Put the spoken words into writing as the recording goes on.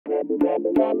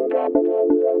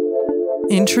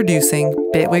Introducing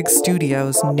Bitwig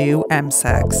Studio's new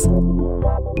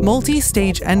MSEGs.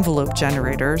 Multi-stage envelope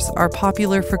generators are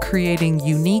popular for creating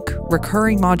unique,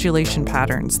 recurring modulation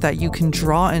patterns that you can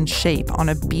draw and shape on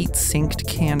a beat-synced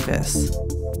canvas.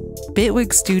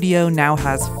 Bitwig Studio now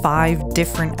has 5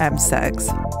 different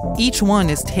MSEGs. Each one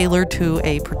is tailored to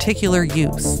a particular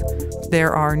use.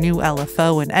 There are new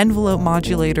LFO and envelope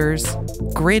modulators,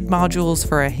 grid modules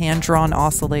for a hand-drawn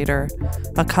oscillator,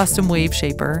 a custom wave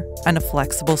shaper, and a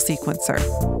flexible sequencer.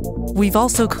 We've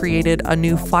also created a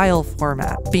new file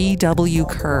format, BW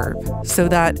Curve, so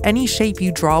that any shape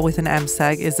you draw with an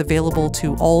MSEG is available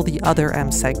to all the other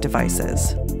MSEG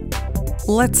devices.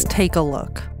 Let's take a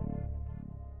look.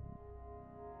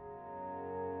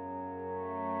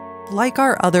 Like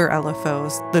our other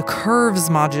LFOs, the Curves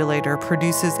modulator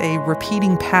produces a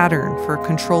repeating pattern for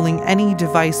controlling any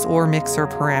device or mixer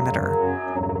parameter.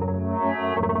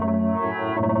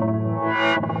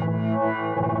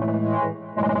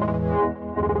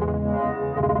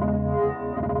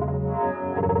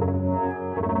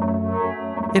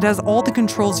 It has all the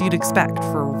controls you'd expect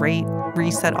for rate,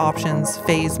 reset options,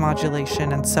 phase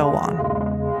modulation, and so on.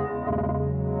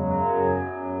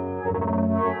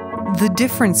 The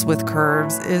difference with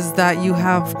Curves is that you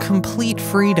have complete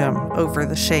freedom over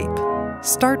the shape.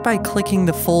 Start by clicking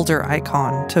the folder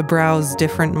icon to browse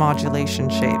different modulation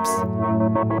shapes.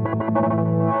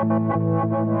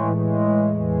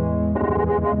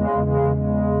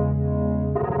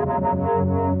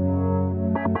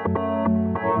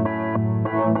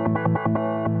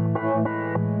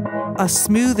 A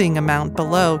smoothing amount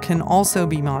below can also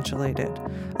be modulated,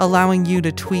 allowing you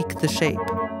to tweak the shape.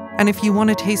 And if you want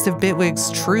a taste of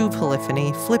Bitwig's true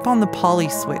polyphony, flip on the poly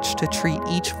switch to treat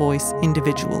each voice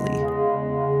individually.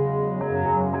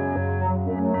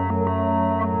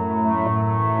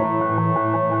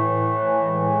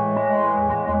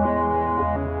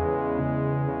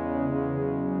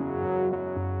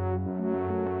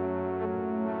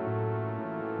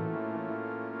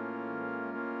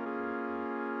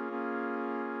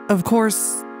 Of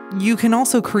course, you can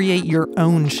also create your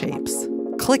own shapes.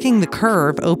 Clicking the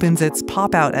curve opens its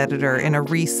pop-out editor in a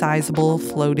resizable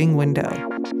floating window.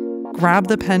 Grab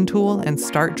the pen tool and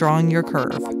start drawing your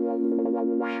curve.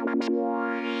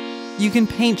 You can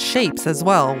paint shapes as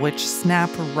well, which snap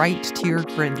right to your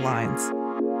grid lines.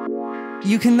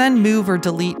 You can then move or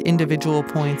delete individual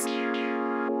points,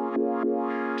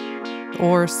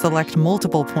 or select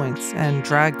multiple points and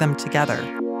drag them together.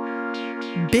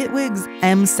 Bitwig's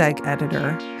MSEG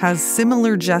editor has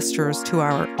similar gestures to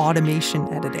our automation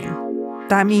editing.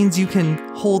 That means you can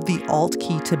hold the Alt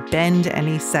key to bend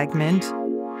any segment,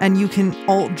 and you can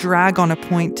Alt drag on a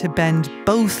point to bend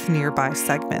both nearby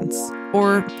segments,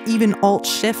 or even Alt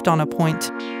shift on a point.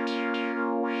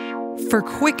 For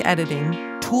quick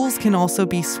editing, tools can also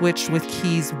be switched with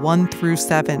keys 1 through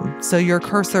 7, so your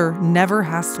cursor never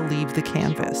has to leave the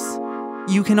canvas.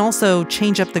 You can also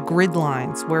change up the grid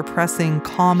lines, where pressing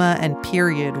comma and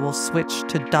period will switch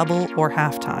to double or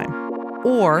halftime,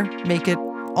 or make it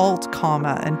Alt,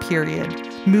 comma, and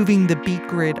period, moving the beat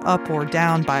grid up or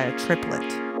down by a triplet.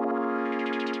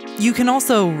 You can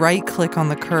also right-click on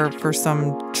the curve for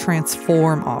some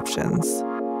transform options.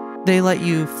 They let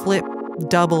you flip,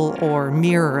 double, or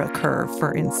mirror a curve,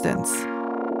 for instance.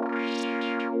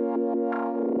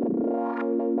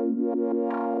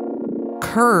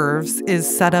 Curves is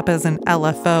set up as an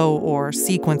LFO or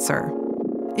sequencer.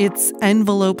 Its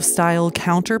envelope-style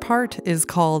counterpart is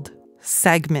called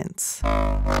segments.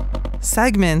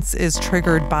 Segments is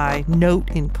triggered by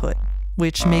note input,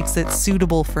 which makes it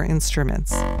suitable for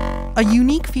instruments. A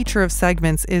unique feature of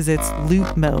segments is its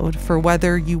loop mode for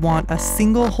whether you want a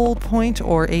single hold point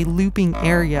or a looping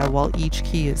area while each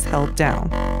key is held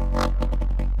down.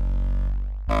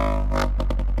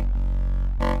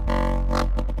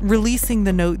 Releasing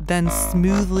the note then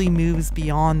smoothly moves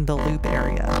beyond the loop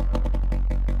area.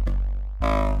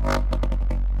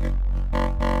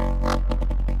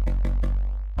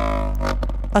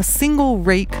 A single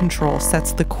rate control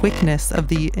sets the quickness of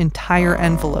the entire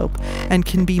envelope and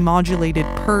can be modulated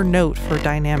per note for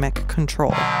dynamic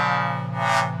control.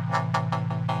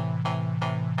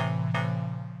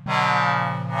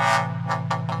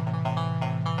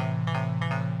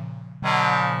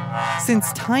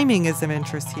 Since timing is of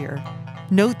interest here,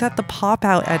 note that the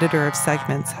pop-out editor of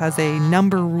segments has a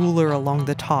number ruler along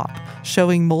the top,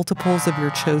 showing multiples of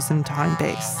your chosen time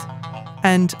base.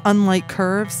 And unlike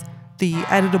curves, the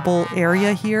editable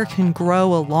area here can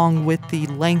grow along with the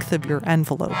length of your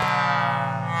envelope.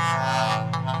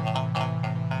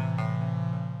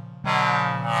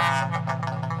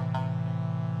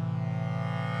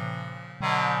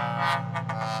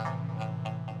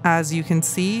 As you can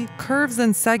see, curves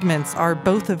and segments are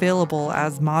both available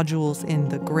as modules in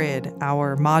the grid,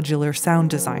 our modular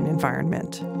sound design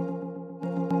environment.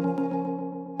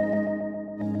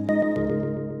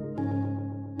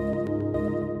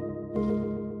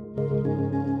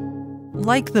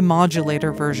 Like the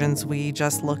modulator versions we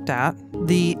just looked at,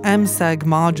 the MSEG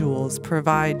modules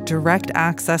provide direct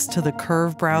access to the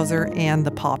curve browser and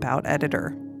the pop-out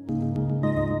editor.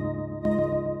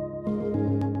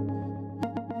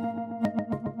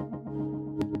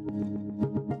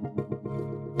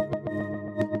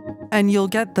 And you'll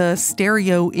get the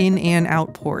stereo in and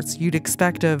out ports you'd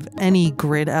expect of any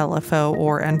grid LFO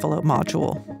or envelope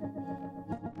module.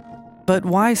 But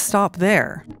why stop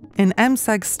there? An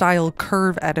MSEG-style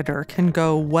curve editor can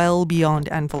go well beyond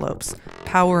envelopes,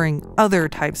 powering other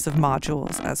types of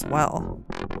modules as well.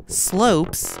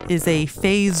 Slopes is a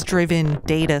phase-driven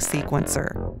data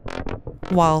sequencer,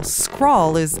 while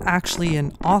Scrawl is actually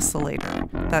an oscillator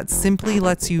that simply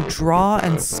lets you draw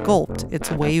and sculpt its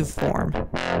waveform.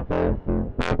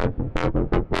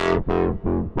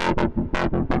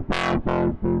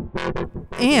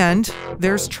 And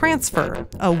there's Transfer,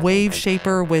 a wave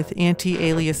shaper with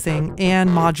anti-aliasing and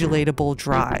modulatable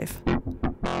drive.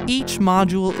 Each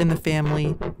module in the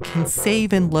family can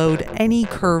save and load any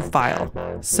curve file,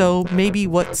 so maybe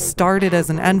what started as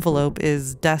an envelope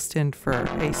is destined for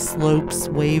a slopes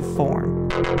waveform.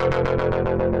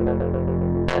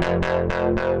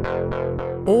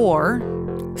 Or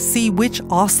see which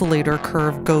oscillator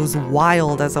curve goes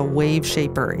wild as a wave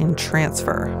shaper in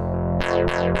Transfer.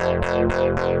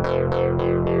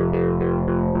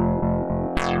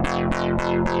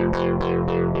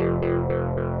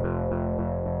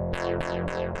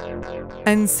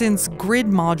 And since grid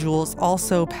modules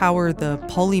also power the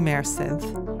Polymer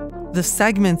synth, the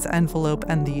segments envelope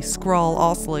and the Scrawl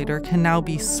oscillator can now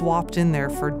be swapped in there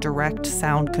for direct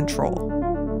sound control.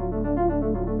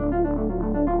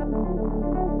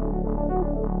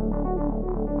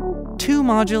 Two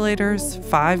modulators,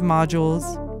 5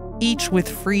 modules, each with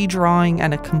free drawing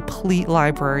and a complete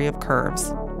library of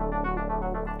curves.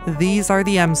 These are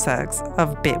the MSEGs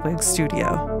of Bitwig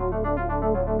Studio.